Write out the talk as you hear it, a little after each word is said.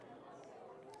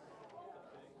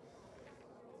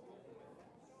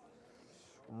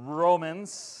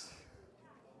Romans.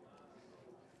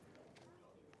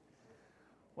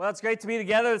 Well, it's great to be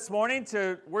together this morning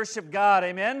to worship God.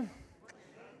 Amen.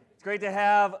 It's great to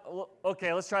have,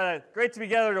 okay, let's try that. Great to be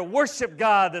together to worship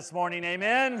God this morning.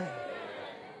 Amen.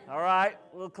 All right,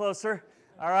 a little closer.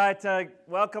 All right,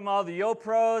 welcome all the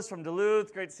YoPros from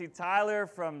Duluth. Great to see Tyler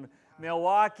from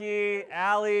Milwaukee,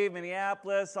 Allie,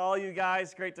 Minneapolis, all you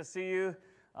guys. Great to see you.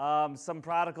 Some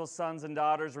prodigal sons and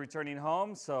daughters returning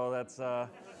home, so that's,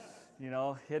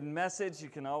 hidden message. You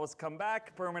can always come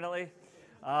back permanently.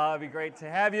 It'd be great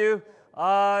to have you.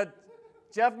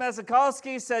 Jeff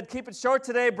Messikowski said, keep it short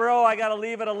today, bro. I got to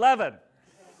leave at 11.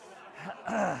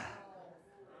 And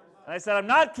I said, I'm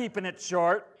not keeping it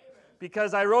short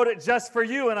because I wrote it just for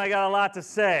you and I got a lot to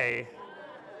say.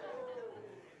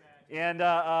 And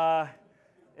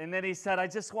then he said, I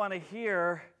just want to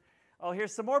hear,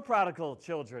 here's some more prodigal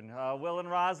children, Will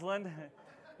and Rosalind,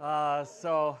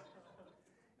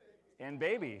 and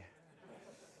baby.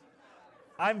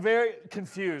 I'm very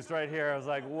confused right here. I was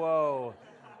like, whoa,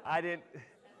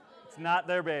 it's not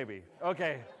their baby.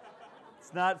 Okay,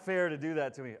 it's not fair to do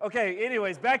that to me. Okay,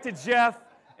 anyways, back to Jeff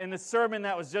and the sermon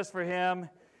that was just for him.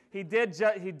 He did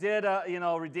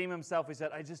redeem himself. He said,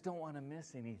 I just don't want to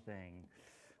miss anything.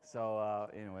 So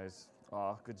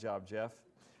good job, Jeff.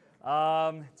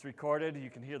 It's recorded.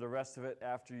 You can hear the rest of it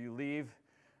after you leave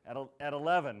at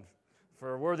 11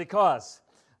 for a worthy cause,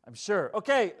 I'm sure.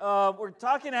 Okay, we're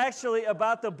talking actually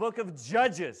about the book of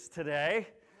Judges today.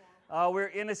 We're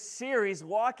in a series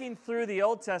walking through the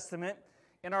Old Testament,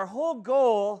 and our whole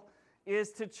goal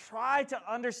is to try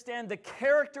to understand the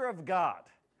character of God.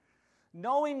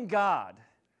 Knowing God,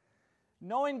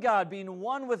 being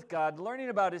one with God, learning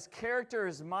about His character,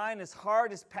 His mind, His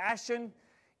heart, His passion,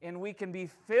 and we can be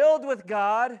filled with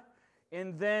God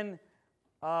and then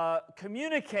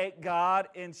communicate God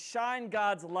and shine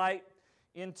God's light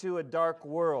into a dark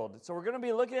world. So we're going to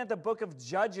be looking at the book of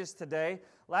Judges today.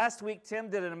 Last week, Tim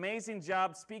did an amazing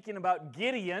job speaking about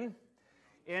Gideon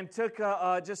and took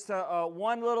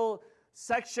one little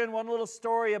section, one little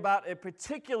story about a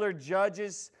particular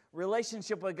judge's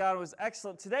relationship with God. It was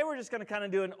excellent. Today we're just going to kind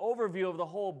of do an overview of the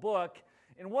whole book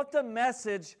and what the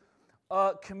message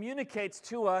communicates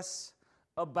to us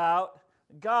about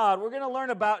God. We're going to learn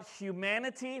about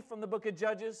humanity from the book of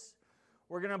Judges.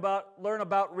 We're going to learn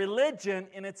about religion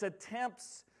and its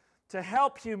attempts to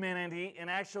help humanity and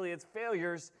actually its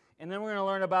failures. And then we're going to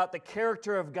learn about the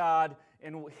character of God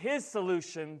and His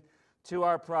solution to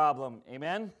our problem.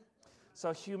 Amen?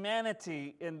 So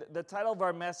humanity, and the title of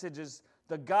our message is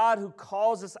The God Who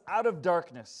Calls Us Out of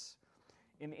Darkness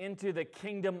and Into the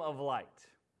Kingdom of Light.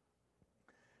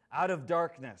 Out of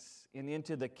darkness and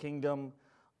into the kingdom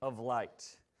of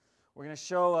light. We're going to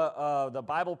show the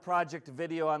Bible Project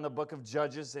video on the book of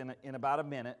Judges in about a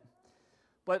minute.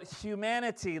 But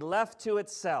humanity left to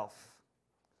itself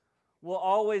will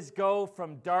always go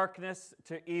from darkness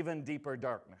to even deeper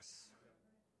darkness.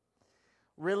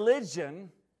 Religion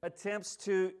attempts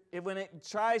to, when it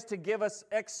tries to give us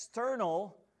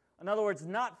external, in other words,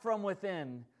 not from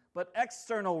within, but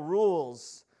external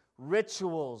rules,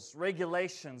 rituals,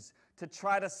 regulations to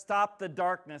try to stop the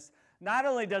darkness, not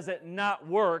only does it not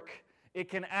work, it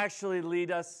can actually lead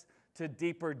us to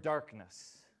deeper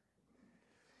darkness.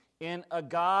 And a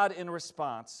God in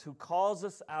response who calls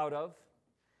us out of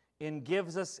and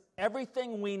gives us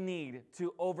everything we need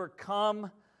to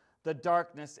overcome the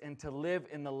darkness and to live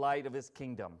in the light of His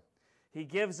kingdom. He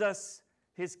gives us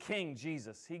His King,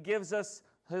 Jesus. He gives us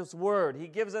His Word. He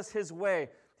gives us His way.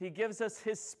 He gives us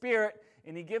His Spirit,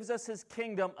 and He gives us His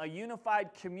kingdom, a unified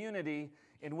community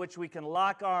in which we can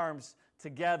lock arms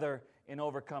together and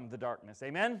overcome the darkness.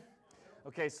 Amen?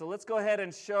 Okay, so let's go ahead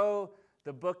and show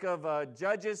the book of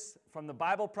Judges from the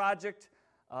Bible Project.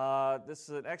 This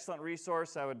is an excellent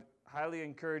resource. I would highly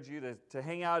encourage you to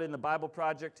hang out in the Bible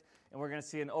Project, and we're going to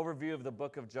see an overview of the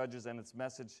book of Judges and its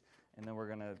message, and then we're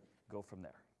going to go from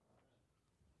there.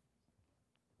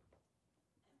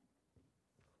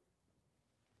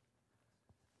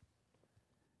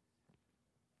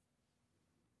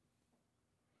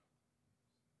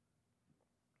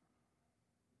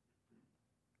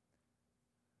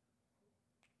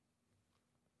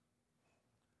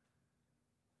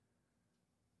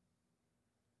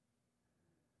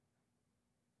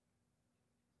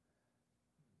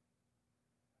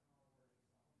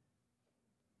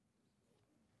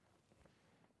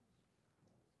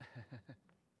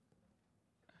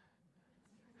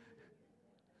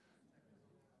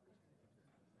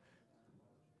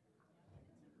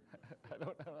 I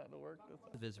don't know how to work this.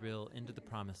 Of Israel into the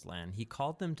promised land. He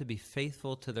called them to be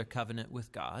faithful to their covenant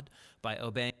with God by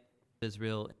obeying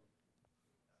Israel.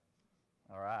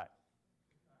 All right.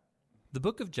 The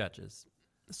book of Judges.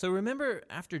 So remember,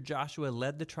 after Joshua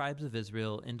led the tribes of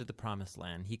Israel into the promised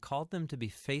land, he called them to be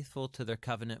faithful to their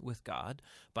covenant with God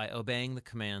by obeying the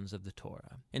commands of the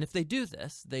Torah. And if they do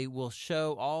this, they will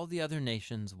show all the other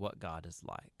nations what God is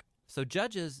like. So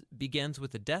Judges begins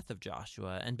with the death of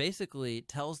Joshua and basically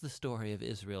tells the story of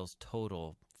Israel's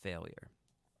total failure.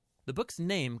 The book's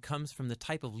name comes from the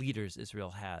type of leaders Israel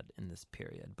had in this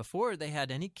period. Before they had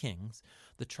any kings,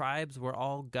 the tribes were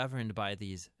all governed by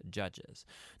these judges.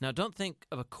 Now, don't think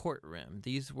of a courtroom.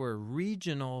 These were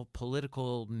regional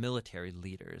political military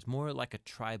leaders, more like a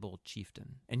tribal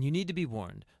chieftain. And you need to be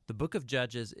warned, the book of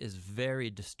Judges is very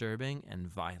disturbing and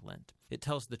violent. It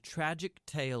tells the tragic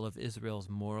tale of Israel's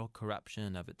moral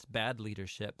corruption, of its bad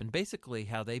leadership, and basically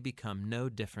how they become no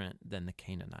different than the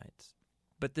Canaanites.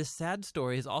 But this sad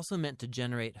story is also meant to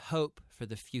generate hope for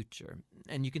the future,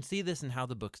 and you can see this in how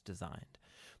the book's designed.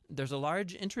 There's a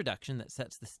large introduction that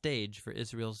sets the stage for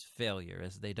Israel's failure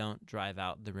as they don't drive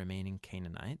out the remaining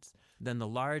Canaanites. Then the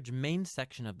large main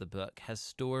section of the book has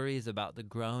stories about the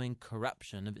growing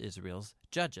corruption of Israel's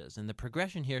judges, and the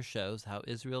progression here shows how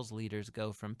Israel's leaders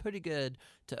go from pretty good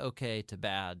to okay to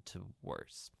bad to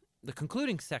worse. The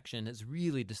concluding section is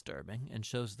really disturbing and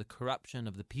shows the corruption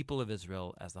of the people of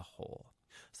Israel as a whole.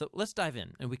 So let's dive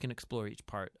in, and we can explore each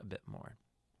part a bit more.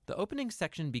 The opening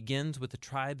section begins with the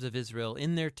tribes of Israel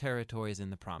in their territories in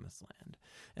the Promised Land.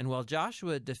 And while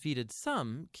Joshua defeated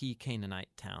some key Canaanite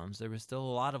towns, there was still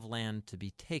a lot of land to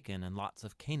be taken and lots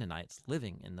of Canaanites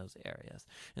living in those areas.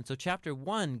 And so chapter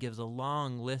 1 gives a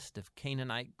long list of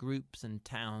Canaanite groups and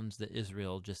towns that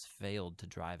Israel just failed to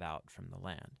drive out from the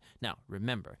land. Now,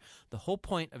 remember, the whole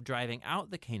point of driving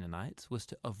out the Canaanites was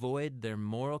to avoid their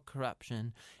moral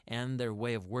corruption and their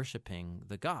way of worshiping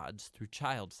the gods through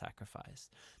child sacrifice.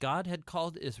 God had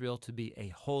called Israel to be a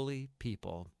holy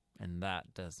people, and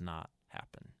that does not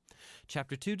happen.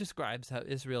 Chapter 2 describes how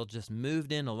Israel just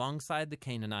moved in alongside the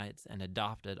Canaanites and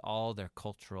adopted all their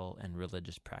cultural and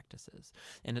religious practices.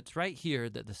 And it's right here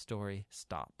that the story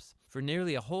stops. For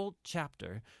nearly a whole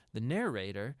chapter, the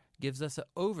narrator gives us an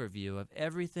overview of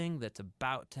everything that's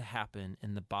about to happen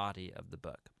in the body of the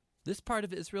book. This part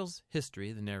of Israel's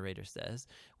history, the narrator says,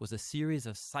 was a series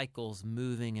of cycles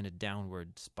moving in a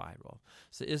downward spiral.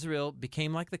 So Israel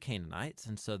became like the Canaanites,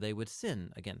 and so they would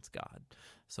sin against God.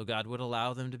 So God would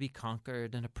allow them to be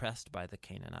conquered and oppressed by the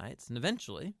Canaanites, and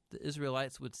eventually the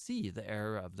Israelites would see the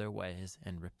error of their ways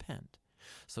and repent.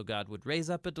 So God would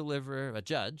raise up a deliverer, a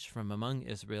judge from among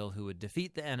Israel who would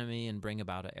defeat the enemy and bring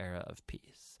about an era of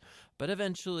peace. But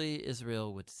eventually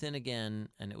Israel would sin again,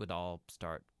 and it would all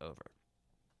start over.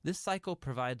 This cycle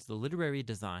provides the literary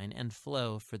design and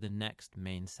flow for the next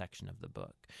main section of the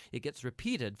book. It gets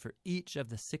repeated for each of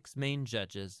the 6 main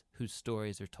judges whose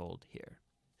stories are told here.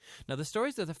 Now, the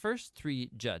stories of the first 3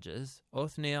 judges,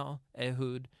 Othniel,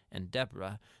 Ehud, and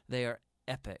Deborah, they are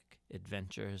epic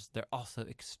adventures. They're also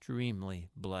extremely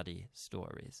bloody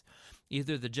stories.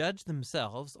 Either the judge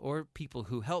themselves or people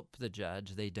who help the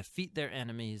judge, they defeat their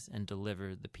enemies and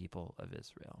deliver the people of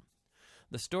Israel.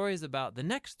 The stories about the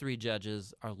next 3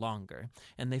 judges are longer,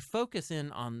 and they focus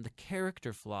in on the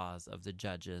character flaws of the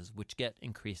judges, which get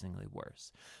increasingly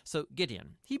worse. So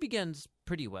Gideon, he begins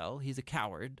pretty well. He's a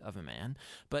coward of a man,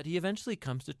 but he eventually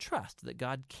comes to trust that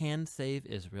God can save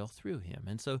Israel through him.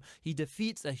 And so he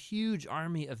defeats a huge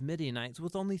army of Midianites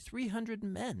with only 300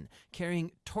 men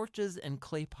carrying torches and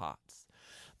clay pots.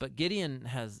 But Gideon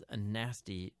has a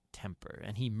nasty temper,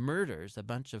 and he murders a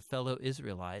bunch of fellow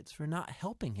Israelites for not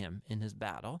helping him in his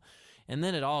battle. And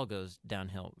then it all goes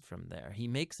downhill from there. He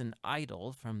makes an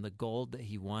idol from the gold that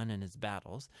he won in his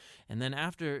battles. And then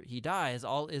after he dies,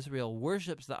 all Israel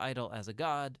worships the idol as a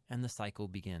god, and the cycle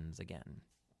begins again.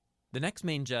 The next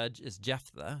main judge is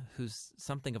Jephthah, who's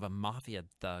something of a mafia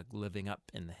thug living up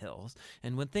in the hills.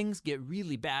 And when things get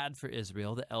really bad for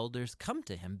Israel, the elders come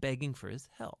to him begging for his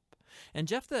help. And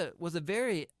Jephthah was a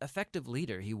very effective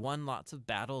leader. He won lots of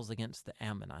battles against the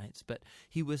Ammonites, but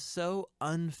he was so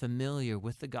unfamiliar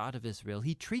with the God of Israel,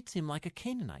 he treats him like a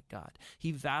Canaanite god.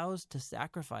 He vows to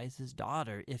sacrifice his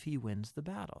daughter if he wins the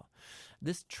battle.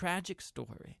 This tragic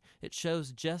story, it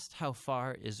shows just how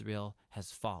far Israel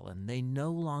has fallen. They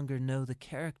no longer know the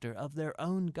character of their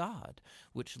own God,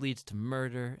 which leads to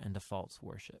murder and to false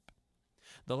worship.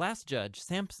 The last judge,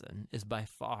 Samson, is by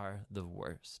far the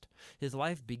worst. His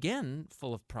life began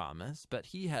full of promise, but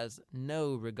he has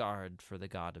no regard for the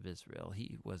God of Israel.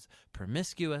 He was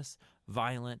promiscuous,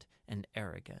 violent, and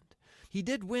arrogant. He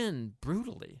did win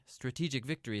brutally strategic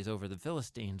victories over the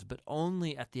Philistines, but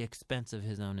only at the expense of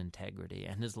his own integrity,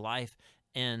 and his life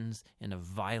ends in a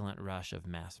violent rush of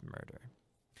mass murder.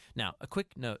 Now, a quick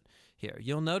note here.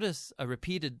 You'll notice a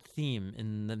repeated theme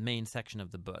in the main section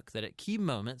of the book, that at key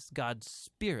moments, God's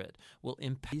Spirit will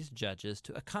impact these judges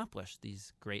to accomplish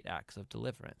these great acts of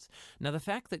deliverance. Now, the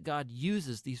fact that God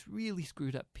uses these really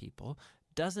screwed up people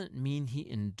doesn't mean he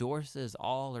endorses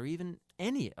all or even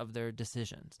any of their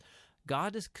decisions.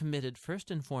 God is committed first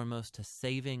and foremost to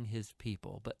saving his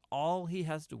people, but all he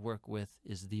has to work with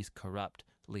is these corrupt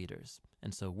leaders.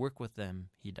 And so work with them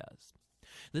he does.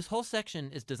 This whole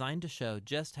section is designed to show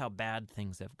just how bad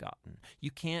things have gotten.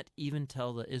 You can't even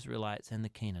tell the Israelites and the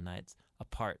Canaanites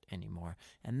apart anymore,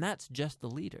 and that's just the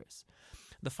leaders.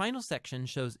 The final section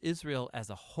shows Israel as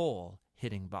a whole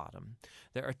hitting bottom.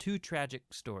 There are two tragic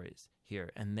stories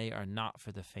here, and they are not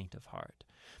for the faint of heart.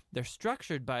 They're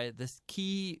structured by this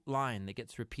key line that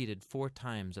gets repeated 4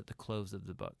 times at the close of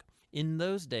the book. In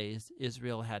those days,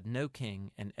 Israel had no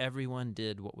king, and everyone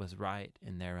did what was right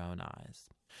in their own eyes.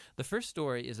 The first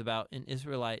story is about an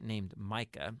Israelite named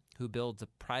Micah who builds a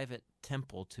private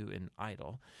temple to an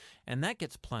idol, and that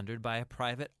gets plundered by a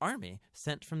private army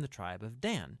sent from the tribe of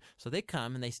Dan. So they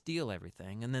come and they steal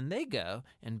everything, and then they go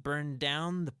and burn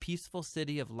down the peaceful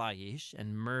city of Laish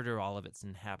and murder all of its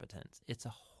inhabitants. It's a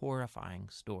horrifying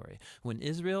story. When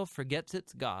Israel forgets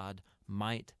its God,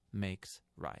 might makes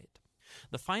right.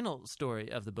 The final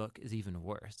story of the book is even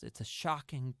worse. It's a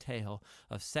shocking tale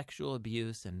of sexual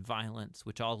abuse and violence,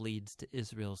 which all leads to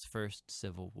Israel's first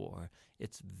civil war.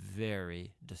 It's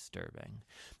very disturbing.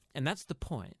 And that's the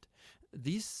point.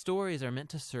 These stories are meant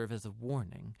to serve as a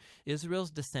warning.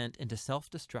 Israel's descent into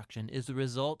self-destruction is the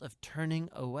result of turning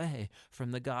away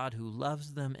from the God who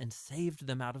loves them and saved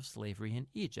them out of slavery in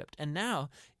Egypt. And now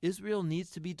Israel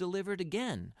needs to be delivered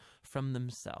again from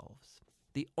themselves.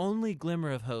 The only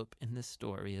glimmer of hope in this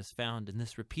story is found in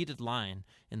this repeated line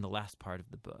in the last part of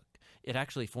the book. It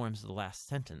actually forms the last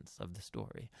sentence of the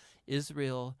story.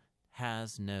 Israel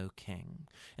has no king.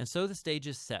 And so the stage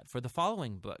is set for the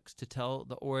following books to tell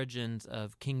the origins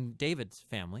of King David's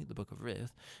family, the book of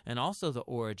Ruth, and also the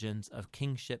origins of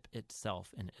kingship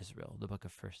itself in Israel, the book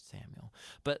of 1 Samuel.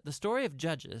 But the story of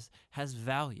Judges has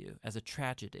value as a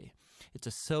tragedy. It's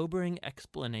a sobering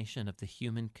explanation of the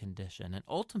human condition, and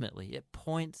ultimately it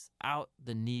points out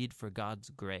the need for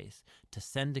God's grace to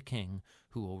send a king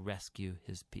who will rescue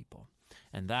his people.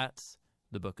 And that's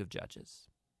the book of Judges.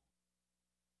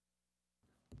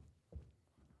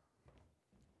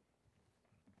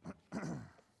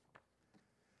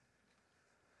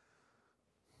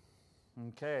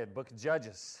 Okay, the book of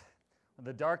Judges.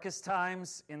 The darkest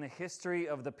times in the history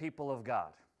of the people of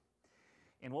God.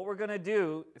 And what we're going to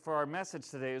do for our message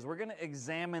today is we're going to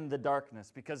examine the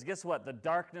darkness, because guess what? The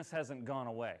darkness hasn't gone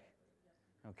away.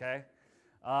 Okay?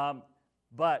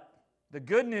 But the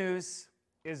good news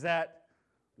is that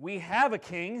we have a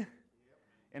king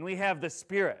and we have the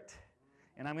Spirit.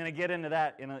 And I'm going to get into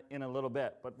that in a little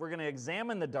bit. But we're going to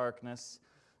examine the darkness,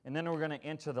 and then we're going to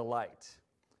enter the light.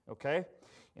 Okay?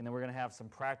 And then we're going to have some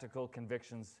practical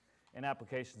convictions and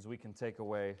applications we can take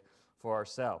away for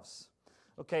ourselves.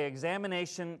 Okay,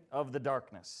 examination of the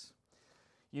darkness.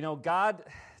 You know, God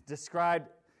described,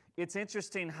 it's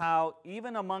interesting how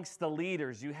even amongst the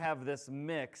leaders you have this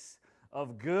mix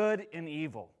of good and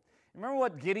evil. Remember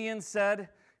what Gideon said?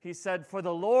 He said, for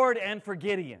the Lord and for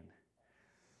Gideon.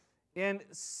 And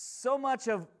so much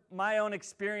of my own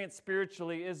experience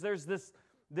spiritually is there's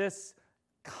this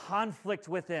conflict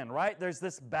within, right? There's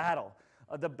this battle.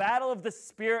 The battle of the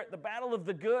Spirit, the battle of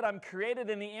the good. I'm created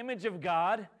in the image of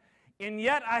God, and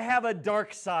yet I have a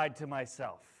dark side to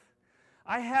myself.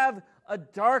 I have a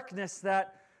darkness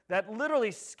that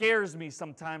literally scares me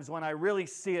sometimes when I really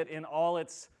see it in all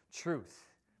its truth.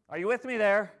 Are you with me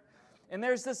there? And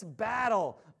there's this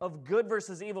battle of good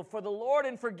versus evil for the Lord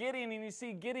and for Gideon. And you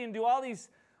see Gideon do all these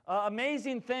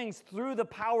amazing things through the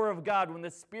power of God when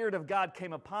the Spirit of God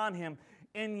came upon him.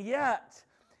 And yet,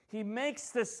 he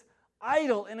makes this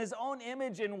idol in his own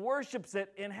image and worships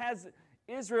it and has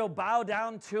Israel bow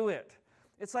down to it.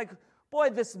 It's like, boy,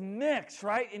 this mix,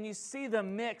 right? And you see the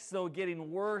mix, though,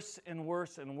 getting worse and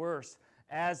worse and worse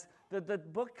as the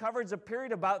book covers a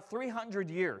period about 300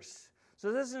 years.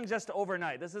 So this isn't just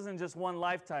overnight. This isn't just one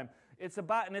lifetime. It's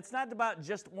not about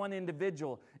just one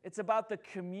individual. It's about the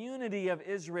community of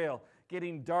Israel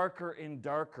getting darker and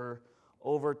darker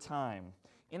over time.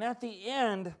 And at the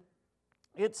end,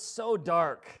 it's so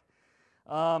dark.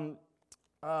 You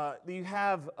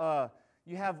have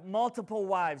multiple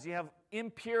wives. You have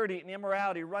impurity and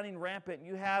immorality running rampant.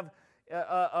 You have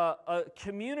a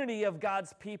community of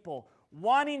God's people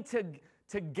wanting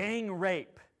to gang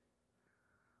rape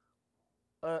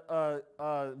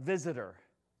a visitor.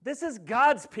 This is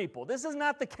God's people. This is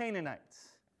not the Canaanites.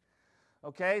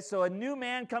 Okay, so a new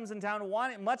man comes in town,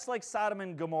 much like Sodom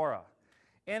and Gomorrah.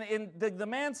 And the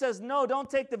man says, no, don't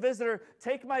take the visitor.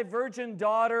 Take my virgin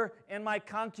daughter and my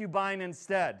concubine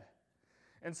instead.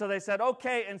 And so they said,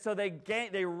 okay. And so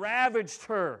they ravaged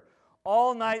her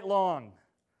all night long,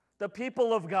 the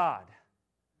people of God.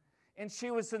 And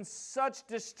she was in such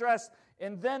distress.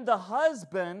 And then the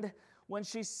husband, when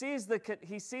he sees the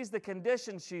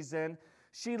condition she's in,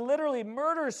 she literally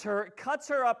murders her, cuts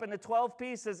her up into 12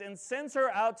 pieces, and sends her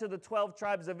out to the 12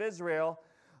 tribes of Israel.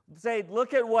 Say,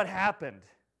 look at what happened.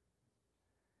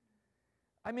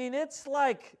 I mean, it's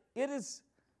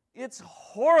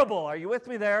horrible. Are you with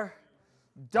me there?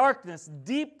 Darkness,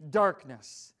 deep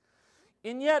darkness.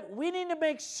 And yet, we need to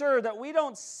make sure that we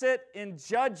don't sit in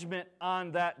judgment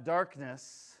on that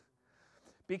darkness,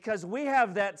 because we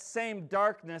have that same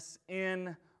darkness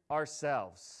in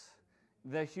ourselves,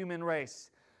 the human race.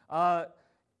 I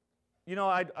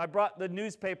brought the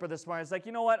newspaper this morning. It's like,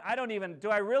 you know what? Do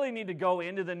I really need to go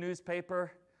into the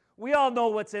newspaper? We all know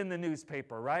what's in the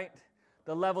newspaper, right?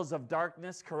 The levels of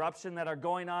darkness, corruption that are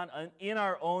going on in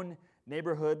our own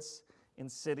neighborhoods, in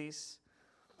cities.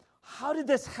 How did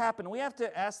this happen? We have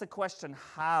to ask the question,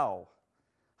 how?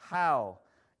 How?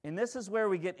 And this is where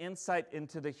we get insight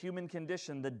into the human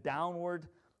condition, the downward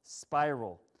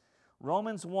spiral.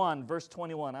 Romans 1, verse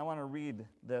 21. I want to read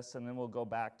this, and then we'll go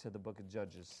back to the book of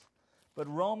Judges. But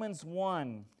Romans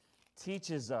 1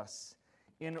 teaches us.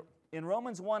 In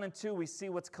Romans 1 and 2, we see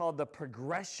what's called the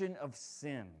progression of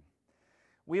sin.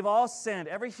 We've all sinned.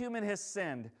 Every human has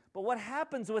sinned. But what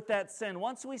happens with that sin,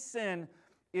 once we sin,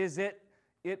 is it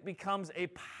becomes a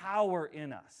power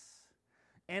in us.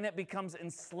 And it becomes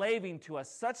enslaving to us,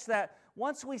 such that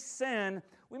once we sin,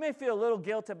 we may feel a little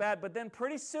guilt or bad, but then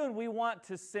pretty soon we want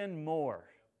to sin more.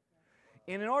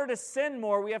 And in order to sin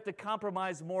more, we have to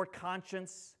compromise more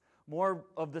conscience, more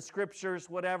of the scriptures,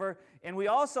 whatever. And we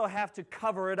also have to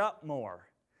cover it up more.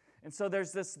 And so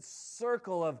there's this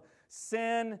circle of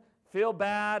sin, feel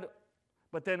bad,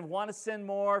 but then want to sin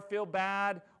more, feel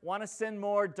bad, want to sin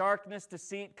more, darkness,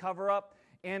 deceit, cover up.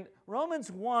 And Romans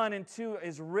 1 and 2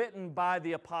 is written by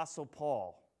the Apostle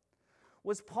Paul.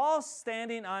 Was Paul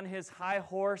standing on his high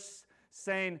horse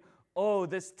saying, oh,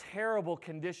 this terrible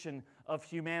condition of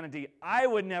humanity, I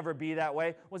would never be that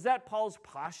way? Was that Paul's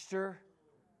posture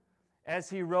as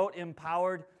he wrote,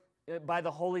 empowered by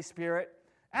the Holy Spirit?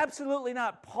 Absolutely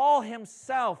not. Paul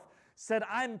himself said,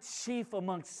 I'm chief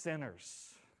amongst sinners.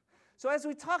 So as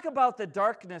we talk about the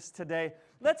darkness today,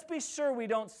 let's be sure we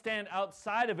don't stand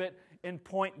outside of it and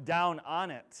point down on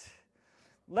it.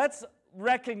 Let's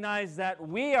recognize that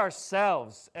we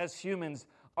ourselves as humans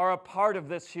are a part of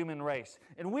this human race,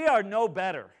 and we are no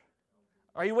better.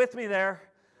 Are you with me there?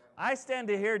 I stand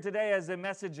here today as a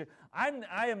message.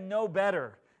 I am no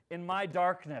better in my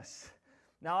darkness.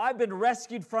 Now, I've been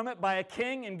rescued from it by a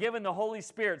king and given the Holy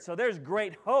Spirit, so there's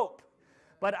great hope.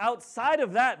 But outside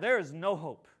of that, there is no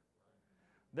hope.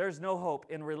 There's no hope.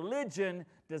 And religion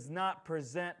does not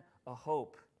present a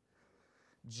hope.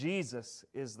 Jesus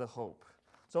is the hope.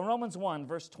 So in Romans 1,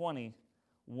 verse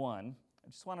 21, I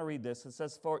just want to read this. It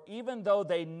says, for even though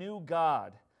they knew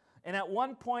God, and at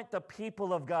one point the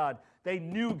people of God, they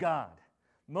knew God.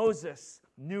 Moses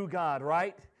knew God,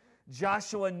 right?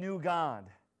 Joshua knew God.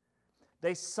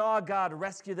 They saw God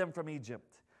rescue them from Egypt.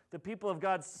 The people of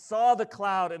God saw the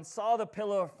cloud and saw the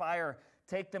pillar of fire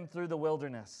take them through the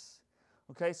wilderness.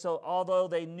 Okay, so although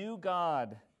they knew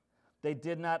God, they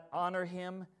did not honor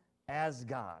Him as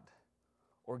God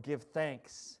or give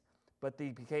thanks, but they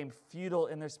became futile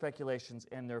in their speculations,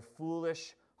 and their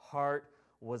foolish heart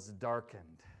was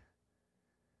darkened.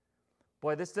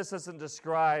 Boy, this just doesn't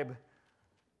describe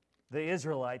the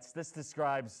Israelites. This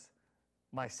describes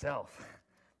myself.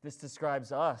 This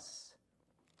describes us.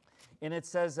 And it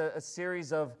says a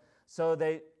series of, so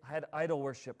they had idol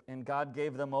worship, and God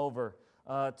gave them over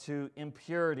to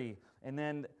impurity. And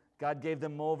then God gave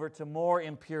them over to more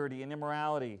impurity and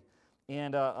immorality.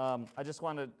 And I just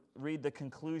want to read the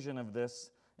conclusion of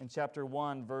this in chapter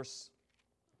 1, verse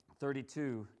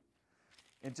 32.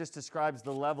 It just describes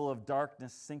the level of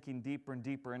darkness sinking deeper and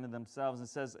deeper into themselves. It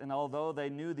says, and although they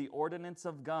knew the ordinance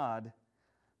of God,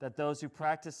 that those who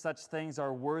practice such things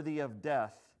are worthy of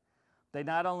death, they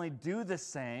not only do the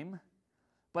same,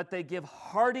 but they give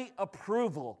hearty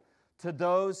approval to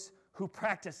those who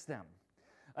practice them.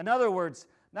 In other words,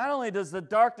 not only does the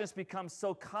darkness become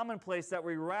so commonplace that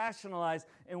we rationalize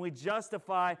and we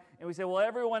justify and we say, well,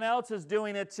 everyone else is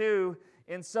doing it too.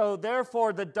 And so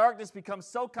therefore the darkness becomes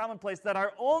so commonplace that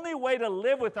our only way to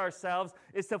live with ourselves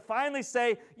is to finally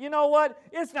say, you know what?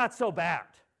 It's not so bad.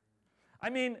 I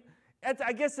mean,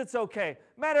 I guess it's okay.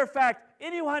 Matter of fact,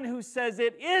 anyone who says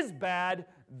it is bad,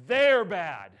 they're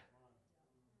bad.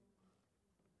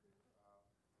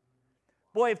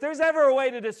 Boy, if there's ever a way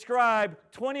to describe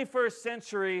 21st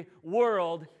century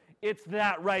world, it's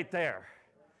that right there.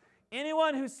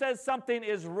 Anyone who says something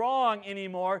is wrong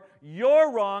anymore,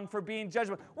 you're wrong for being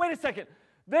judgmental. Wait a second.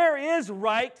 There is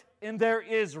right and there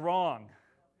is wrong.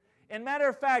 And matter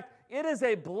of fact, it is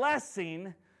a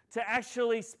blessing to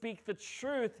actually speak the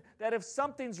truth that if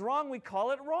something's wrong, we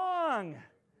call it wrong.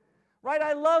 Right?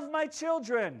 I love my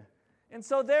children. And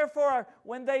so therefore,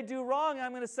 when they do wrong,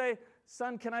 I'm going to say,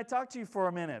 son, can I talk to you for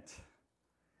a minute?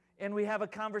 And we have a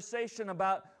conversation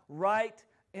about right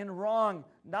and wrong,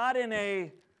 not in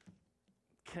a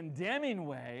condemning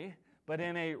way, but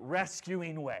in a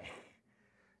rescuing way.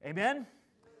 Amen?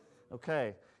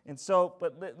 Okay. And so,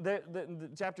 but the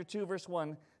chapter 2, verse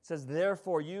 1 says,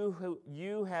 therefore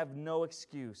you have no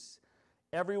excuse.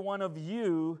 Every one of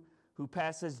you who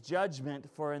passes judgment,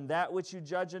 for in that which you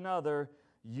judge another,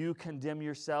 you condemn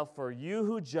yourself. For you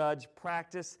who judge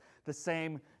practice the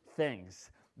same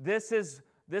things. This is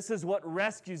what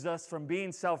rescues us from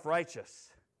being self-righteous.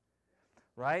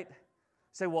 Right?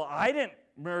 Say, well, I didn't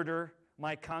murder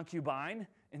my concubine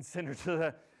and send her to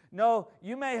the... No,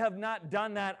 you may have not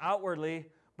done that outwardly,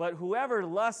 but whoever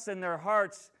lusts in their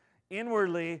hearts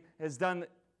inwardly is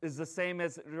the same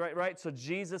as, right? So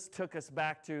Jesus took us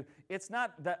back to, it's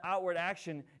not the outward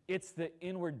action, it's the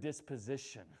inward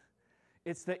disposition.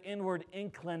 It's the inward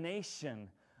inclination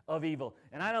of evil.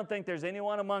 And I don't think there's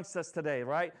anyone amongst us today,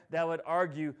 right, that would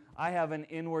argue, I have an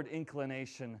inward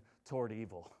inclination toward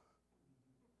evil.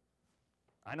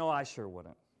 I know I sure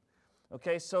wouldn't.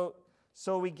 Okay, so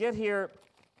we get here,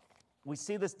 we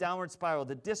see this downward spiral,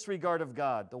 the disregard of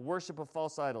God, the worship of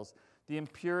false idols, the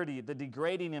impurity, the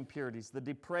degrading impurities, the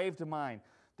depraved mind,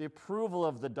 the approval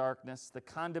of the darkness, the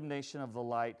condemnation of the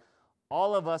light.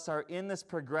 All of us are in this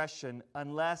progression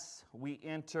unless we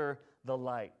enter the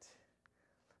light.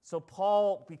 So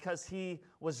Paul, because he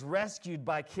was rescued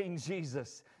by King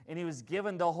Jesus and he was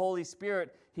given the Holy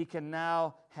Spirit, he can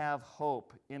now have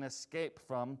hope in escape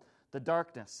from the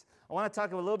darkness. I want to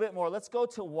talk a little bit more. Let's go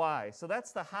to why. So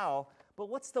that's the how, but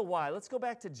what's the why? Let's go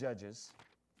back to Judges.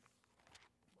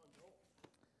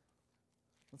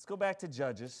 Let's go back to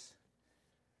Judges.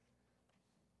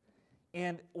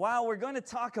 And while we're going to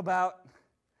talk about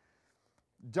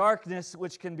darkness,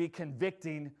 which can be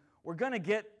convicting, we're going to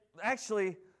get,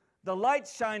 actually, the light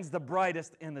shines the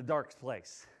brightest in the dark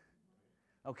place.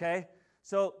 Okay?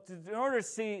 So in order to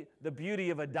see the beauty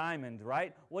of a diamond,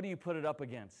 right, what do you put it up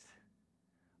against?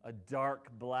 A dark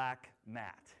black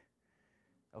mat.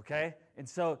 Okay? And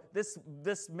so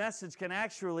this message can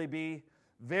actually be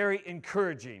very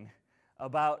encouraging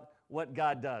about what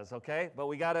God does, okay? But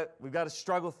we've got to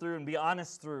struggle through and be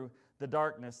honest through the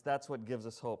darkness. That's what gives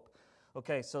us hope.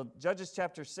 Okay, so Judges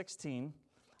chapter 16.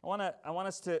 I want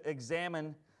us to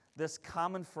examine this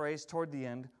common phrase toward the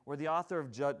end where the author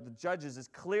of the Judges is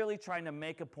clearly trying to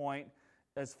make a point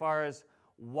as far as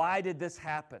why did this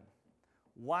happen?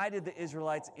 Why did the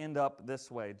Israelites end up this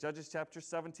way? Judges chapter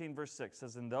 17, verse 6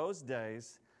 says, in those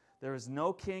days there was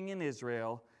no king in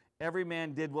Israel. Every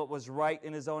man did what was right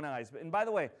in his own eyes. And by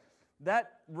the way,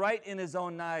 that right in his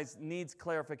own eyes needs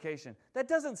clarification. That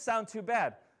doesn't sound too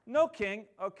bad. No king,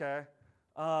 okay.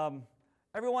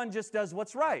 Everyone just does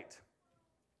what's right.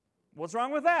 What's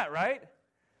wrong with that, right?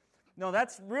 No,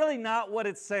 that's really not what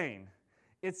it's saying.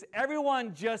 It's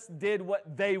everyone just did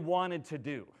what they wanted to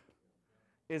do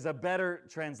is a better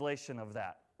translation of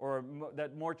that, or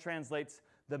that more translates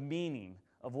the meaning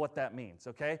of what that means,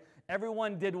 okay?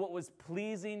 Everyone did what was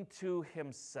pleasing to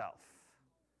himself,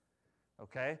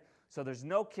 okay? So there's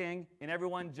no king, and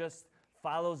everyone just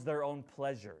follows their own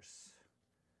pleasures,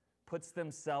 puts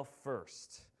themselves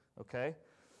first, okay?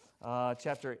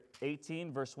 Chapter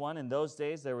 18, verse 1, in those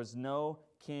days there was no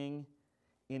king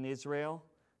in Israel.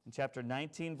 In chapter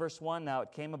 19, verse 1, now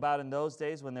it came about in those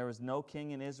days when there was no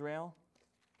king in Israel.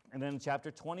 And then in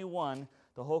chapter 21,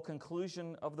 the whole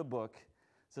conclusion of the book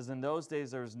says, in those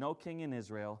days there was no king in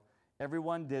Israel.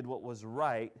 Everyone did what was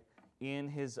right in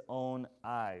his own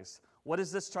eyes. What is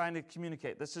this trying to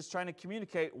communicate? This is trying to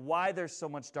communicate why there's so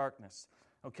much darkness.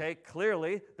 Okay,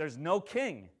 clearly there's no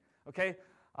king. Okay,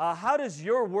 how does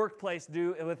your workplace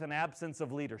do with an absence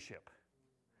of leadership?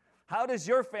 How does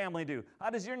your family do? How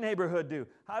does your neighborhood do?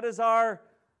 How does our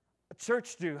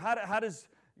church do? How does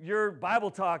your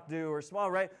Bible talk do, or small,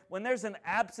 right? When there's an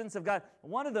absence of God,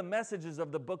 one of the messages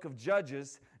of the book of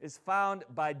Judges is found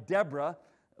by Deborah,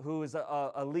 who is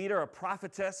a leader, a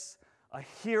prophetess, a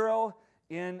hero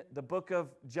in the book of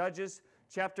Judges.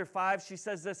 Chapter 5, she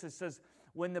says this, it says,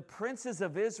 when the princes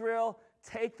of Israel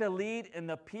take the lead and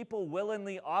the people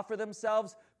willingly offer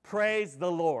themselves, praise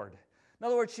the Lord. In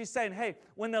other words, she's saying, hey,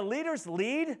 when the leaders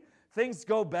lead, things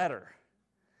go better.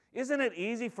 Isn't it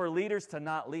easy for leaders to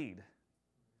not lead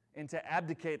and to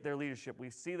abdicate their leadership? We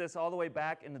see this all the way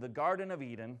back into the Garden of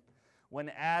Eden when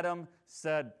Adam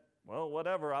said, well,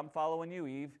 whatever, I'm following you,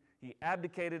 Eve. He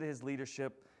abdicated his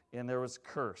leadership and there was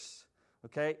curse.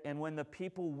 Okay? And when the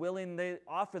people willingly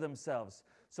offer themselves.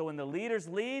 So when the leaders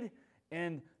lead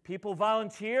and people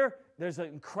volunteer, there's an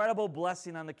incredible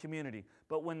blessing on the community.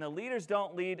 But when the leaders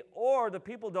don't lead or the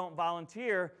people don't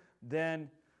volunteer, then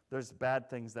there's bad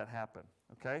things that happen.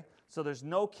 Okay? So there's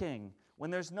no king. When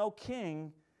there's no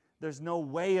king, there's no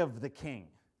way of the king.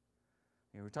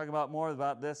 We're talking more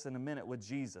about this in a minute with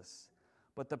Jesus.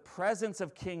 But the presence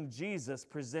of King Jesus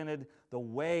presented the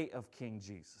way of King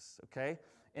Jesus. Okay?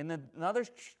 And then another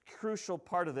crucial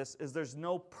part of this is there's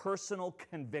no personal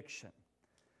conviction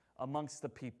amongst the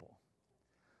people.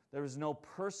 There was no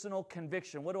personal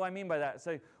conviction. What do I mean by that?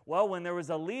 Say, well, when there was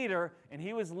a leader and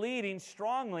he was leading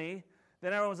strongly,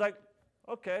 then everyone was like,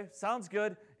 okay, sounds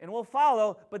good, and we'll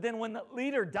follow. But then when the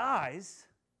leader dies,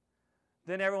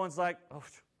 then everyone's like, oh,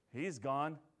 he's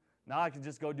gone. Now I can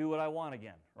just go do what I want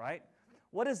again, right?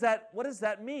 What does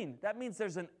that mean? That means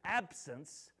there's an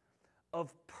absence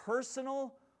of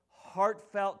personal,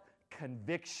 heartfelt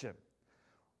conviction.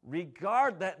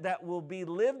 That will be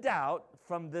lived out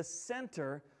from the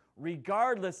center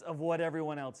regardless of what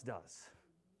everyone else does.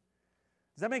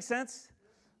 Does that make sense?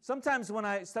 Sometimes when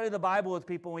I study the Bible with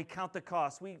people and we count the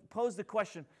costs, we pose the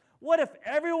question, what if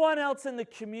everyone else in the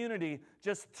community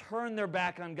just turned their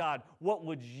back on God? What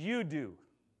would you do?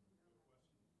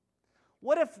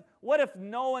 What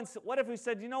if we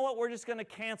said, you know what, we're just going to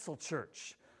cancel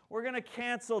church. We're going to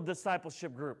cancel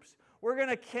discipleship groups. We're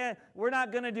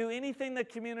not going to do anything the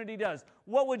community does.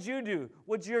 What would you do?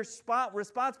 Would your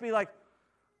response be like,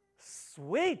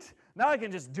 sweet, now I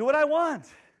can just do what I want?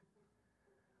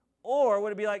 Or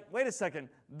would it be like, wait a second,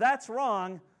 that's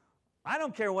wrong. I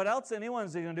don't care what else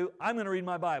anyone's going to do. I'm going to read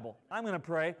my Bible. I'm going to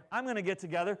pray. I'm going to get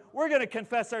together. We're going to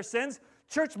confess our sins.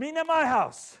 Church meeting at my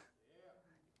house.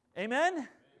 Amen?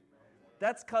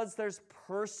 That's because there's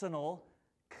personal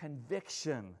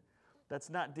conviction that's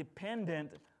not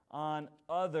dependent on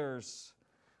others,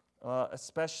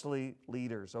 especially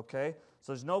leaders, okay?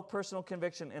 So there's no personal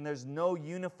conviction and there's no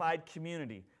unified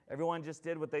community. Everyone just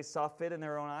did what they saw fit in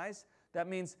their own eyes. That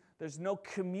means there's no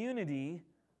community,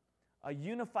 a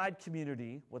unified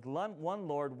community with one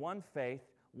Lord, one faith,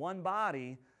 one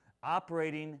body,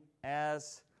 operating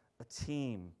as a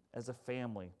team, as a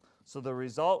family. So the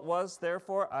result was,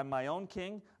 therefore, I'm my own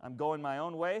king, I'm going my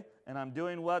own way, and I'm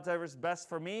doing whatever's best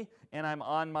for me, and I'm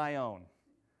on my own.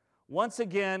 Once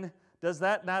again, does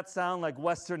that not sound like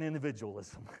Western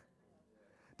individualism?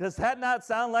 Does that not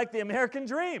sound like the American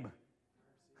dream?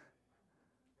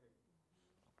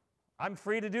 I'm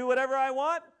free to do whatever I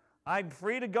want. I'm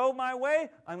free to go my way.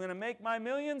 I'm going to make my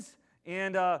millions,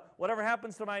 and whatever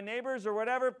happens to my neighbors or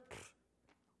whatever,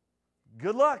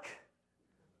 good luck.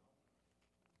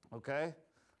 Okay?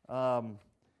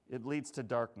 It leads to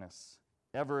darkness,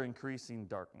 ever-increasing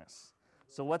darkness.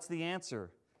 So what's the answer?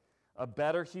 A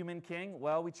better human king?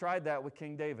 Well, we tried that with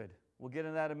King David. We'll get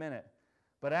into that in a minute.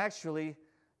 But actually,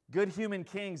 good human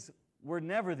kings were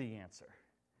never the answer.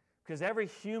 Because every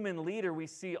human leader we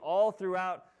see all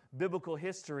throughout biblical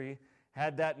history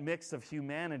had that mix of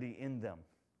humanity in them.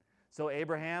 So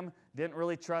Abraham didn't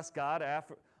really trust God,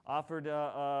 tried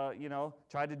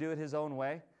to do it his own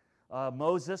way.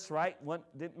 Moses, right,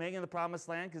 didn't make it in the promised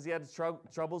land because he had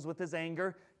troubles with his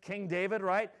anger. King David,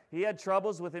 right, he had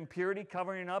troubles with impurity,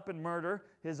 covering up and murder,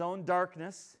 his own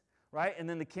darkness, right? And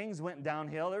then the kings went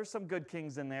downhill. There were some good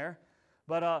kings in there.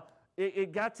 But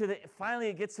finally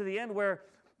it gets to the end where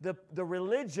the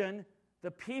religion,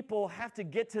 the people have to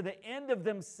get to the end of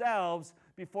themselves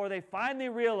before they finally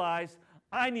realize,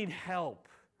 I need help.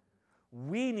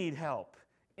 We need help.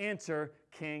 Enter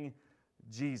King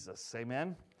Jesus.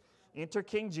 Amen? Enter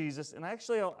King Jesus. And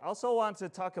actually, I also want to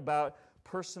talk about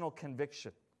personal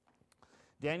conviction.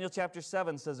 Daniel chapter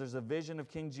 7 says there's a vision of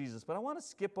King Jesus. But I want to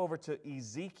skip over to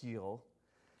Ezekiel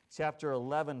chapter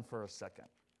 11 for a second.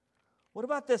 What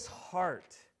about this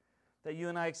heart that you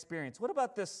and I experience? What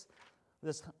about this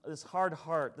hard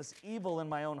heart, this evil in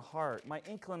my own heart, my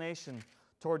inclination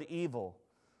toward evil?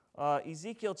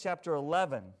 Ezekiel chapter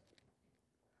 11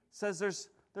 says there's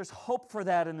hope for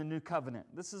that in the new covenant.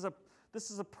 This is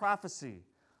a prophecy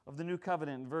of the new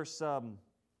covenant in verse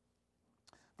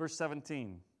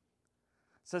 17.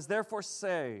 It says, therefore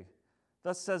say,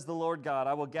 thus says the Lord God,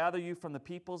 I will gather you from the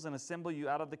peoples and assemble you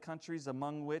out of the countries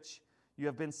among which you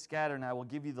have been scattered, and I will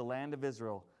give you the land of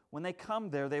Israel. When they come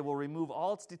there, they will remove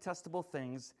all its detestable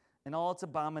things and all its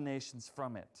abominations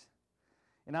from it.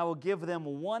 And I will give them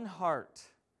one heart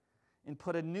and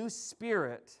put a new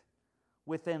spirit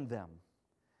within them.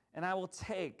 And I will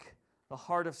take the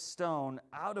heart of stone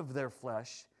out of their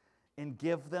flesh and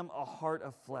give them a heart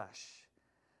of flesh,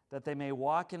 that they may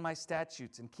walk in my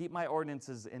statutes and keep my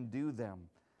ordinances and do them.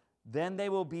 Then they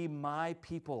will be my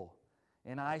people,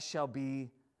 and I shall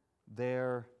be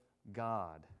their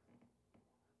God.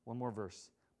 One more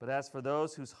verse. But as for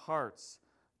those whose hearts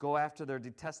go after their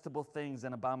detestable things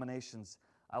and abominations,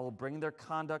 I will bring their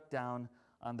conduct down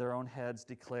on their own heads,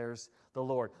 declares the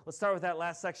Lord. Let's start with that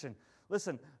last section.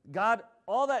 Listen, God,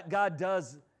 all that God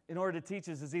does in order to teach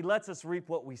us is He lets us reap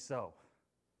what we sow.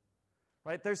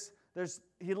 Right?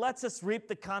 He lets us reap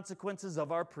the consequences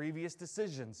of our previous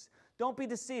decisions. Don't be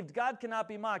deceived. God cannot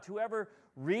be mocked. Whoever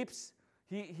reaps,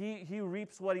 he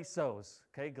reaps what he sows.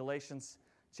 Okay, Galatians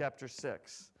chapter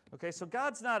 6. Okay, so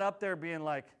God's not up there being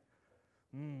like,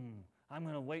 I'm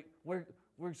going to wait.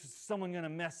 Where's someone going to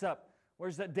mess up?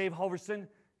 Where's that Dave Halverson?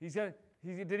 Did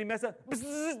he mess up?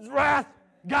 Wrath.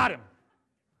 Got him.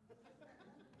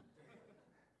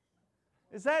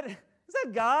 Is that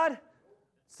God?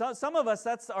 So, some of us,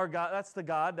 that's our God. That's the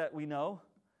God that we know.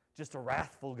 Just a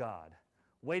wrathful God,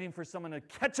 waiting for someone to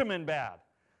catch him in bad.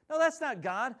 No, that's not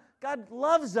God. God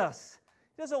loves us.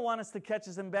 He doesn't want us to catch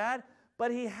us in bad,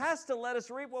 but He has to let us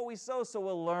reap what we sow so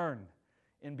we'll learn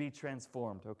and be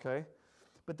transformed, okay?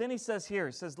 But then He says here,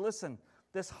 He says, listen,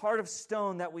 this heart of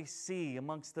stone that we see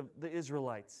amongst the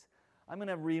Israelites, I'm going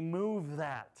to remove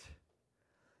that,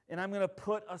 and I'm going to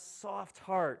put a soft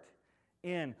heart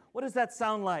in. What does that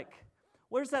sound like?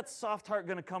 Where's that soft heart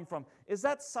going to come from? Is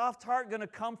that soft heart going to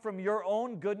come from your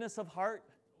own goodness of heart?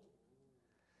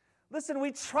 Listen,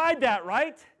 we tried that,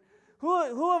 right?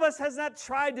 Who of us has not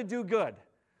tried to do good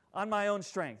on my own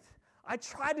strength? I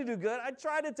try to do good. I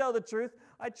try to tell the truth.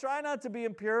 I try not to be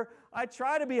impure. I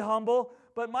try to be humble.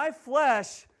 But my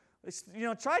flesh,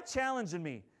 try challenging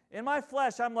me. In my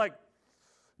flesh, I'm like,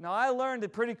 now I learned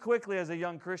it pretty quickly as a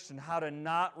young Christian how to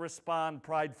not respond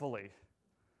pridefully.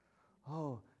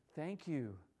 Oh, thank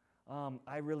you.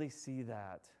 I really see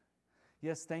that.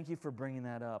 Yes, thank you for bringing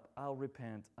that up. I'll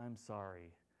repent. I'm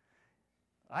sorry.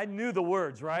 I knew the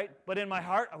words, right? But in my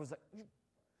heart, I was like,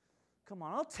 come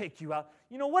on, I'll take you out.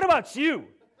 What about you?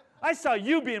 I saw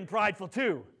you being prideful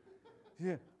too.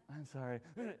 Yeah, I'm sorry.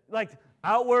 Like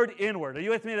outward, inward. Are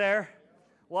you with me there?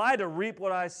 Well, I had to reap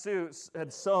what I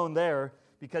had sown there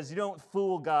because you don't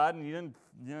fool God and you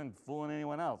didn't fool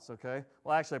anyone else, okay?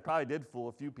 Well, actually, I probably did fool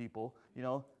a few people.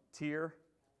 Tear,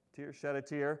 shed a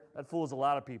tear. That fools a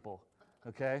lot of people,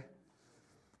 okay?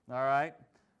 All right?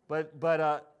 But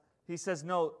He says,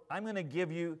 no, I'm going to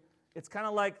give you, it's kind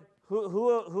of like,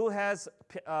 who has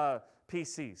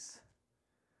PCs?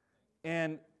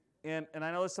 And I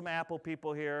know there's some Apple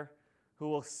people here who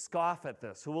will scoff at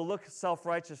this, who will look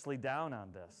self-righteously down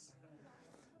on this.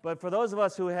 But for those of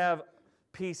us who have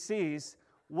PCs,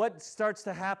 what starts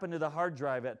to happen to the hard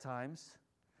drive at times?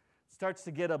 It starts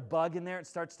to get a bug in there. It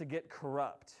starts to get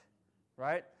corrupt,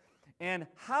 right? And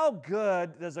how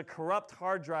good does a corrupt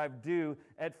hard drive do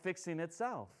at fixing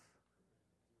itself?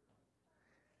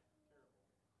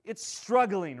 It's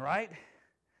struggling, right?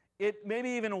 It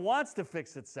maybe even wants to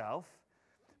fix itself,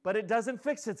 but it doesn't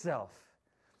fix itself.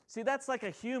 See, that's like a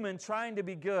human trying to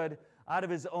be good out of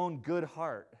his own good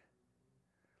heart.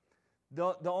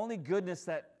 The only goodness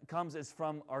that comes is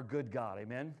from our good God,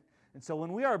 amen? And so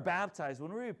when we are baptized,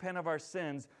 when we repent of our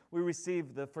sins, we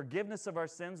receive the forgiveness of our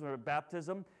sins with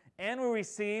baptism, and we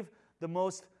receive the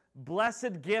most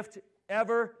blessed gift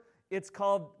ever. It's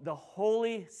called the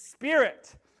Holy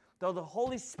Spirit. Though the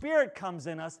Holy Spirit comes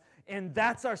in us, and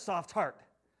that's our soft heart.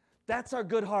 That's our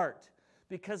good heart.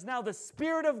 Because now the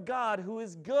Spirit of God, who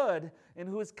is good, and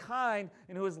who is kind,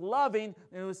 and who is loving,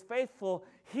 and who is faithful,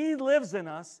 He lives in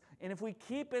us. And if we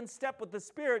keep in step with the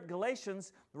Spirit,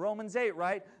 Galatians, Romans 8,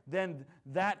 right, then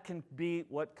that can be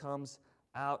what comes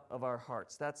out of our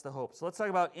hearts. That's the hope. So let's talk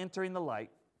about entering the light.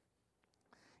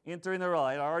 Entering the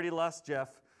light. I already lost Jeff,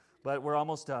 but we're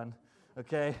almost done.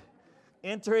 Okay?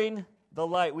 Entering the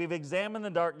light. We've examined the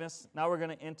darkness. Now we're going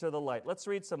to enter the light. Let's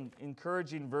read some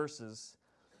encouraging verses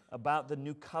about the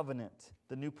new covenant,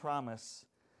 the new promise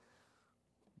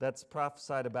that's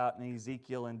prophesied about in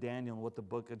Ezekiel and Daniel and what the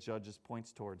book of Judges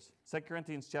points towards. 2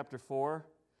 Corinthians chapter 4,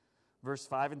 verse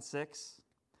 5 and 6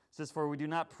 says, "For we do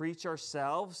not preach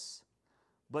ourselves,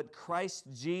 but Christ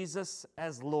Jesus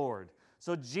as Lord."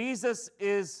 So Jesus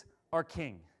is our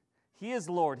King. He is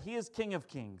Lord. He is King of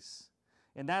kings.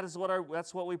 And that's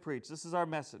what we preach. This is our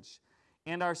message.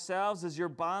 "And ourselves as your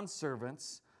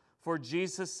bondservants for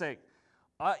Jesus' sake."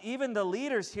 even the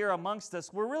leaders here amongst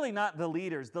us, we're really not the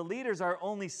leaders. The leaders are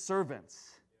only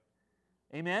servants.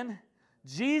 Amen?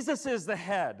 Jesus is the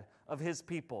head of his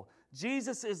people.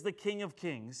 Jesus is the King of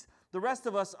Kings. The rest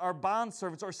of us are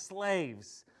bondservants or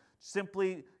slaves,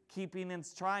 simply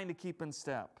trying to keep in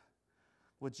step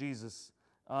with Jesus.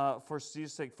 For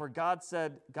Jesus' sake, for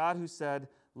God who said,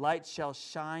 light shall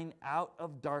shine out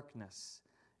of darkness,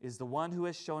 is the one who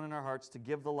has shown in our hearts to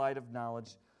give the light of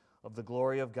knowledge of the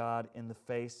glory of God in the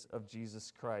face of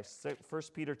Jesus Christ. 1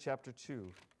 Peter chapter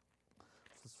 2.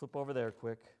 Let's flip over there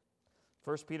quick.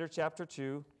 1 Peter chapter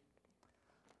 2.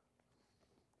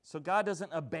 So God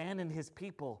doesn't abandon his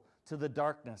people to the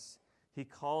darkness. He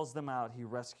calls them out. He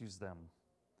rescues them.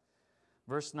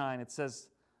 Verse 9, it says,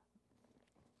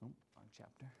 wrong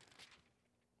chapter.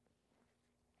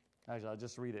 Actually, I'll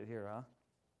just read it here, huh?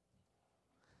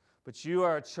 But you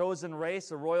are a chosen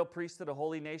race, a royal priesthood, a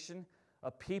holy nation,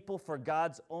 a people for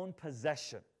God's own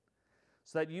possession,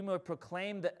 so that you may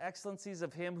proclaim the excellencies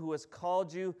of him who has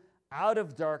called you out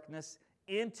of darkness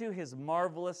into his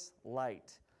marvelous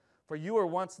light. For you were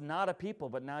once not a people,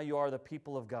 but now you are the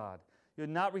people of God. You had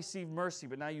not received mercy,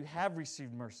 but now you have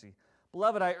received mercy.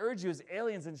 Beloved, I urge you as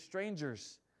aliens and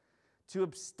strangers to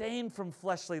abstain from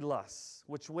fleshly lusts,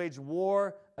 which wage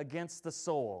war against the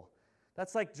soul.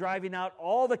 That's like driving out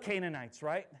all the Canaanites,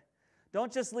 right?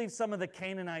 Don't just leave some of the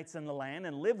Canaanites in the land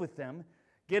and live with them.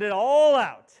 Get it all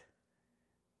out.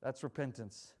 That's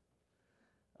repentance.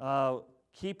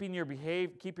 Keep your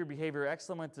behavior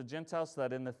excellent to Gentiles, so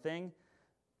that in the thing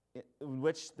in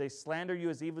which they slander you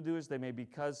as evildoers, they may,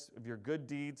 because of your good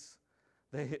deeds,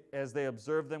 as they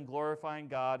observe them, glorifying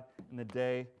God in the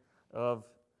day of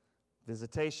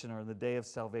visitation, or in the day of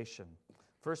salvation.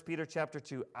 1 Peter chapter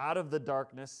 2, out of the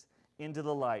darkness into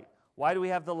the light. Why do we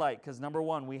have the light? Because number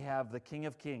one, we have the King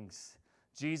of Kings.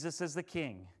 Jesus is the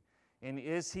King. And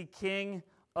is he King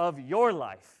of your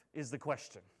life is the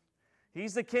question.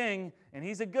 He's the King, and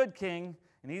he's a good King,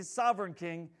 and he's a sovereign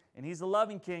King, and he's a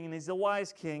loving King, and he's a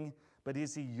wise King, but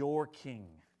is he your King?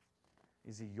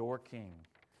 Is he your King?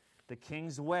 The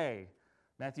King's way,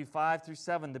 Matthew 5 through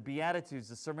 7, the Beatitudes,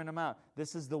 the Sermon on the Mount.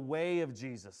 This is the way of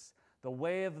Jesus, the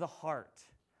way of the heart,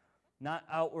 not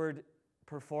outward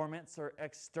performance or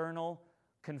external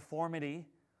conformity,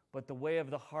 but the way of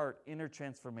the heart, inner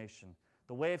transformation,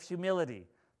 the way of humility,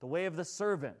 the way of the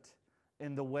servant,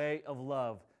 and the way of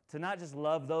love. To not just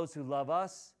love those who love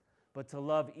us, but to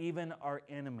love even our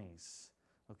enemies.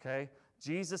 Okay?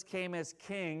 Jesus came as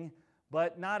king,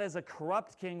 but not as a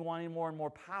corrupt king wanting more and more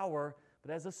power,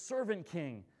 but as a servant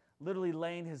king, literally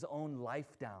laying his own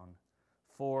life down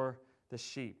for the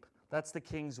sheep. That's the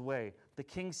king's way. The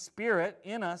king's spirit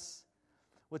in us,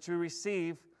 which we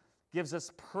receive, gives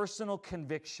us personal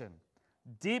conviction,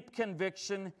 deep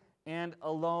conviction, and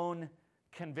alone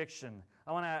conviction.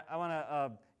 I want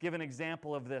to give an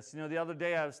example of this. The other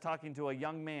day I was talking to a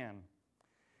young man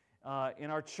in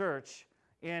our church,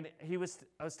 and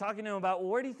I was talking to him about,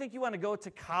 well, where do you think you want to go to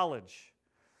college?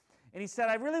 And he said,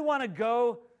 I really want to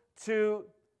go to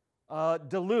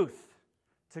Duluth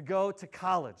to go to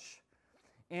college.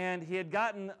 And he had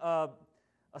gotten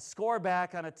a score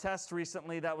back on a test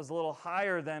recently that was a little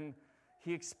higher than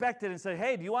he expected, and said,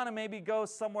 hey, do you want to maybe go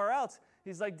somewhere else?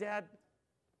 He's like, Dad,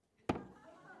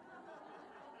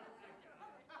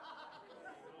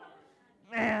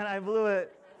 man, I blew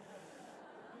it.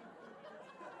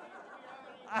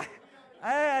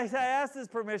 I asked his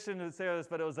permission to say this,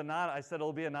 but it was anonymous. I said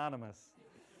it'll be anonymous.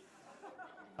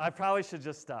 I probably should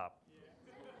just stop.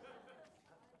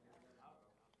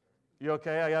 You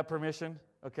okay? I got permission?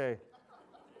 Okay.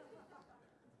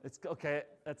 It's okay.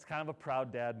 That's kind of a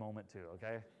proud dad moment too,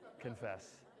 okay?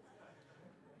 Confess.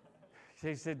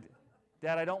 He said,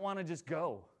 Dad, I don't want to just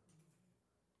go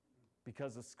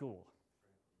because of school.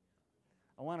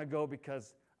 I want to go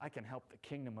because I can help the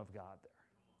kingdom of God there.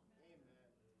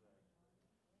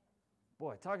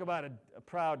 Boy, talk about a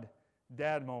proud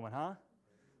dad moment, huh?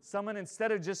 Someone,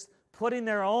 instead of just putting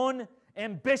their own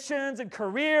ambitions and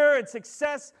career and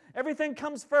success, everything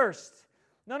comes first.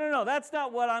 No, that's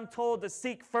not what I'm told to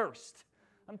seek first.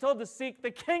 I'm told to seek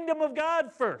the kingdom of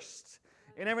God first,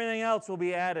 and everything else will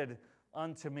be added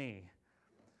unto me.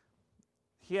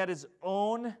 He had his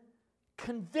own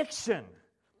conviction.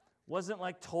 Wasn't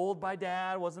like told by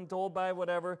dad, wasn't told by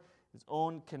whatever, his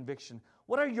own conviction.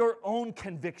 What are your own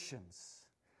convictions?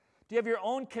 Do you have your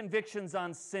own convictions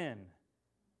on sin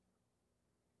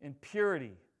and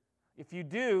purity? If you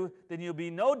do, then you'll be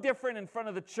no different in front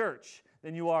of the church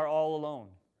than you are all alone.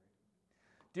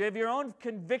 Do you have your own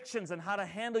convictions on how to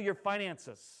handle your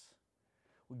finances?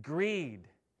 Greed,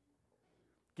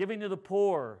 giving to the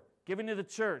poor, giving to the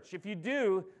church. If you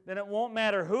do, then it won't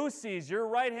matter who sees. Your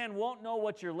right hand won't know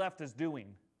what your left is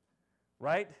doing,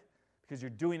 right? Because you're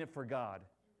doing it for God.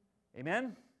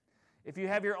 Amen? If you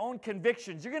have your own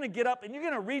convictions, you're going to get up and you're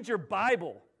going to read your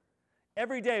Bible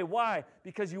every day. Why?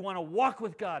 Because you want to walk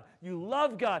with God. You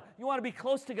love God. You want to be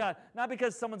close to God. Not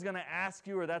because someone's going to ask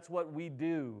you or that's what we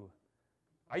do.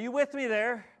 Are you with me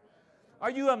there? Are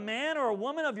you a man or a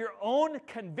woman of your own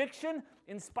conviction,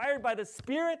 inspired by the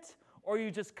Spirit, or are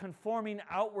you just conforming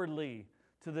outwardly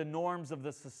to the norms of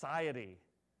the society?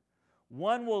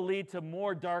 One will lead to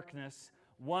more darkness.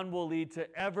 One will lead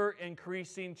to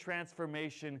ever-increasing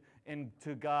transformation, and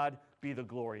to God be the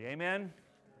glory. Amen?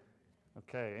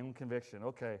 Okay, in conviction.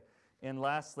 Okay. And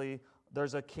lastly,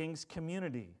 there's a king's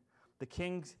community. The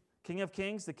King of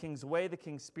Kings, the King's way, the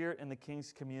King's spirit, and the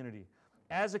King's community.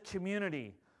 As a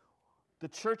community, the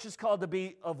church is called to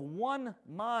be of one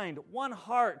mind, one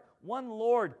heart, one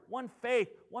Lord, one faith,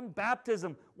 one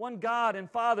baptism, one God and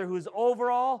Father who is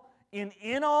over all,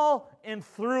 in all, and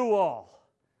through all.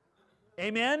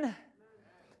 Amen?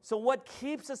 So what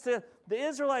keeps us to the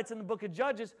Israelites in the book of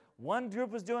Judges, one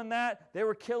group was doing that, they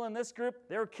were killing this group,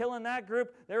 they were killing that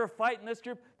group, they were fighting this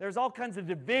group. There's all kinds of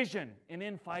division and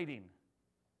infighting.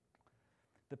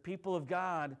 The people of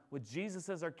God, with Jesus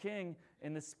as our King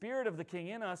and the Spirit of the King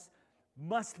in us,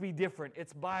 must be different.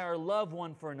 It's by our love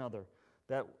one for another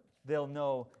that they'll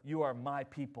know you are my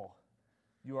people.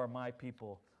 You are my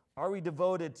people. Are we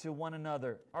devoted to one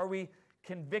another? Are we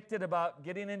convicted about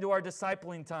getting into our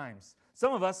discipling times?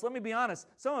 Some of us, let me be honest,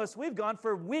 some of us, we've gone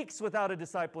for weeks without a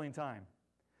discipling time.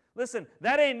 Listen,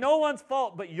 that ain't no one's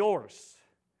fault but yours.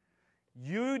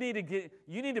 You need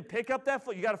to pick up that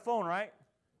phone. You got a phone, right?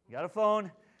 You got a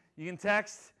phone. You can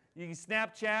text. You can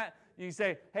Snapchat. You can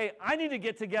say, hey, I need to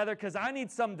get together because I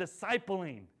need some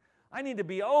discipling. I need to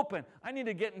be open. I need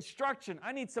to get instruction.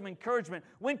 I need some encouragement.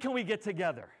 When can we get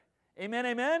together? Amen,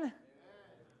 amen? Amen.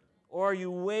 Or are you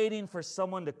waiting for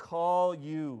someone to call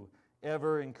you?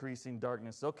 Ever-increasing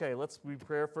darkness. Okay, let's be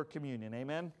prayer for communion.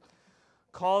 Amen?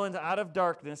 Call out of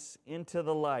darkness into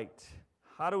the light.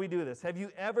 How do we do this? Have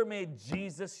you ever made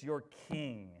Jesus your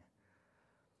King?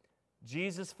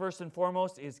 Jesus, first and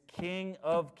foremost, is King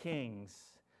of Kings.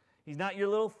 He's not your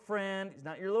little friend. He's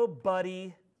not your little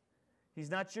buddy. He's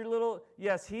not your little...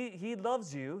 Yes, he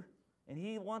loves you, and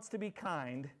He wants to be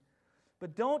kind,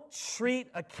 but don't treat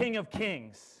a King of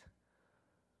Kings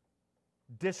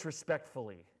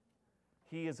disrespectfully.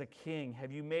 He is a king.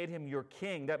 Have you made Him your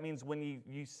king? That means when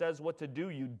He says what to do,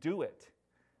 you do it.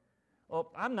 Oh,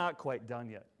 I'm not quite done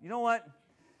yet. You know what?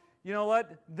 You know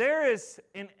what? There is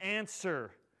an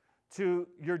answer to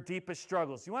your deepest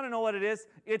struggles. You want to know what it is?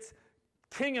 It's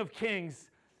King of Kings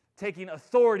taking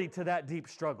authority to that deep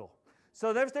struggle.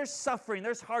 So there's suffering,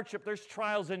 there's hardship, there's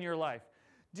trials in your life.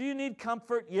 Do you need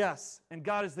comfort? Yes. And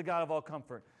God is the God of all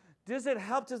comfort. Does it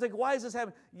help? Why is this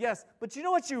happening? Yes. But you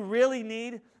know what you really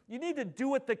need? You need to do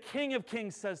what the King of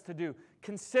Kings says to do.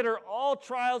 Consider all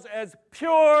trials as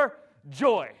pure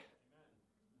joy.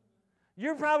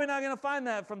 You're probably not going to find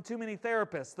that from too many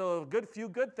therapists, though a few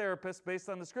good therapists based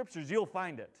on the Scriptures, you'll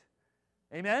find it.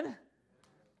 Amen?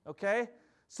 Okay?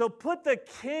 So put the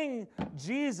King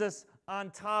Jesus on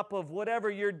top of whatever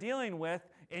you're dealing with,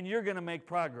 and you're going to make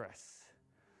progress.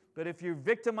 But if you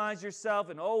victimize yourself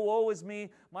and, oh, woe is me,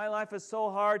 my life is so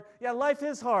hard. Yeah, life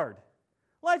is hard.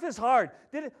 Life is hard.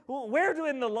 Where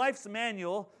in the life's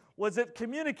manual was it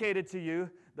communicated to you?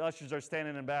 The ushers are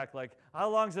standing in back like, how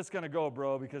long is this going to go,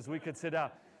 bro? Because we could sit down.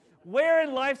 Where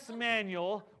in life's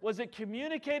manual was it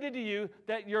communicated to you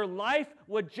that your life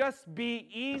would just be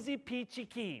easy peachy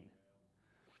keen?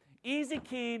 Easy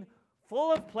keen,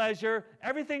 full of pleasure,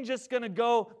 everything just going to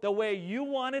go the way you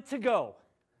want it to go.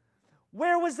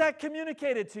 Where was that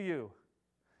communicated to you?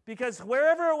 Because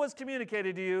wherever it was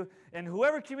communicated to you, and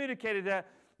whoever communicated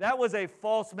that was a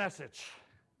false message.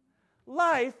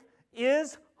 Life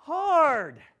is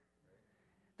hard.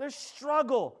 There's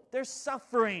struggle, there's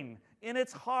suffering, and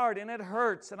it's hard, and it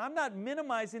hurts. And I'm not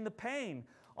minimizing the pain.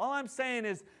 All I'm saying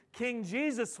is King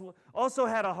Jesus also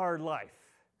had a hard life,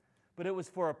 but it was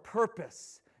for a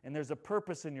purpose. And there's a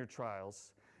purpose in your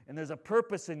trials, and there's a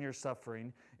purpose in your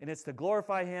suffering, and it's to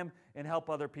glorify Him and help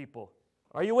other people.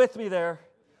 Are you with me there?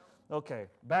 Okay,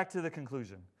 back to the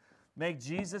conclusion. Make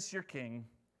Jesus your King.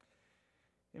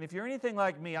 And if you're anything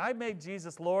like me, I made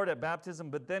Jesus Lord at baptism,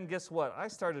 but then guess what? I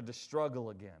started to struggle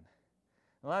again.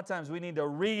 A lot of times we need to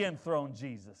re-enthrone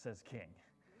Jesus as King.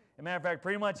 As a matter of fact,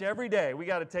 pretty much every day we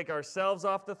got to take ourselves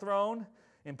off the throne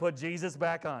and put Jesus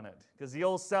back on it, because the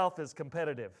old self is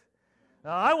competitive.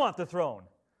 Now, I want the throne.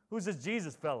 Who's this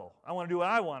Jesus fellow? I want to do what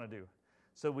I want to do.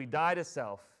 So we die to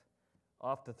self,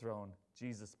 off the throne.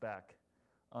 Jesus back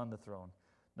on the throne.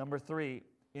 Number 3,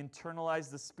 internalize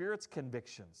the Spirit's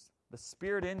convictions. The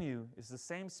Spirit in you is the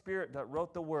same Spirit that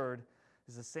wrote the Word,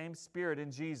 is the same Spirit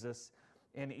in Jesus,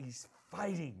 and He's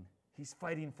fighting. He's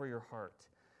fighting for your heart.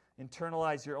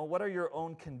 Internalize your own. What are your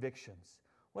own convictions?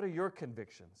 What are your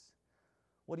convictions?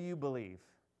 What do you believe?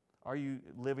 Are you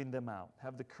living them out?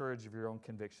 Have the courage of your own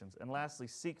convictions. And lastly,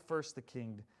 seek first the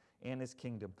King and His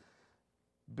kingdom.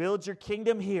 Build your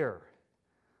kingdom here.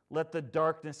 Let the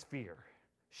darkness fear.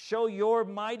 Show your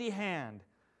mighty hand.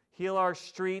 Heal our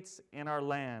streets and our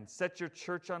land. Set your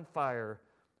church on fire.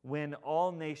 Win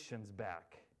all nations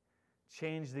back.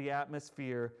 Change the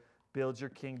atmosphere. Build your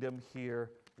kingdom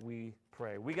here, we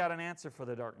pray. We got an answer for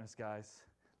the darkness, guys.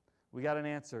 We got an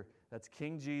answer. That's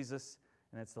King Jesus,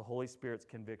 and it's the Holy Spirit's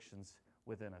convictions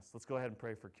within us. Let's go ahead and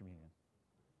pray for communion.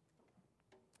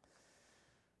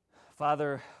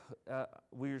 Father,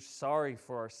 we're sorry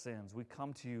for our sins. We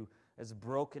come to you as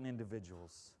broken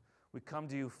individuals. We come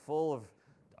to you full of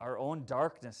our own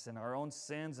darkness and our own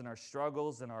sins and our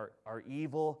struggles and our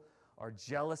evil, our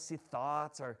jealousy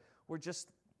thoughts. We're just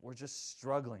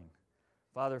struggling.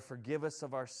 Father, forgive us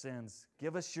of our sins.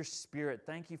 Give us your Spirit.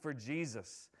 Thank you for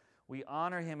Jesus. We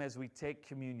honor Him as we take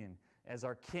communion, as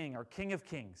our King of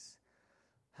Kings.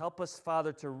 Help us,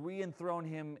 Father, to re-enthrone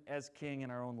Him as King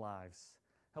in our own lives.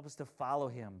 Help us to follow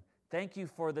Him. Thank you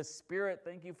for the Spirit.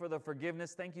 Thank you for the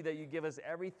forgiveness. Thank you that you give us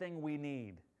everything we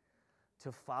need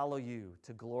to follow you,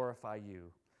 to glorify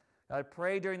you. I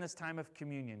pray during this time of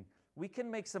communion, we can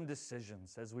make some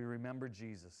decisions as we remember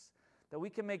Jesus, that we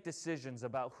can make decisions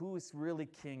about who is really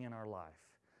King in our life.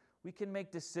 We can make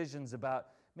decisions about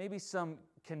maybe some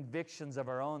convictions of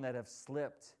our own that have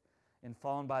slipped and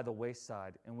fallen by the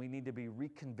wayside, and we need to be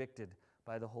reconvicted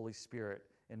by the Holy Spirit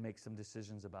and make some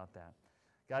decisions about that.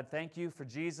 God, thank you for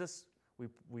Jesus.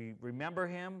 We remember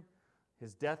Him,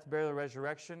 His death, burial,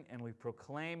 resurrection, and we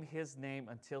proclaim His name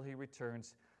until He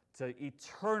returns to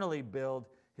eternally build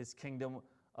His kingdom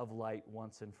of light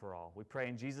once and for all. We pray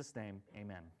in Jesus' name,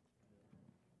 amen.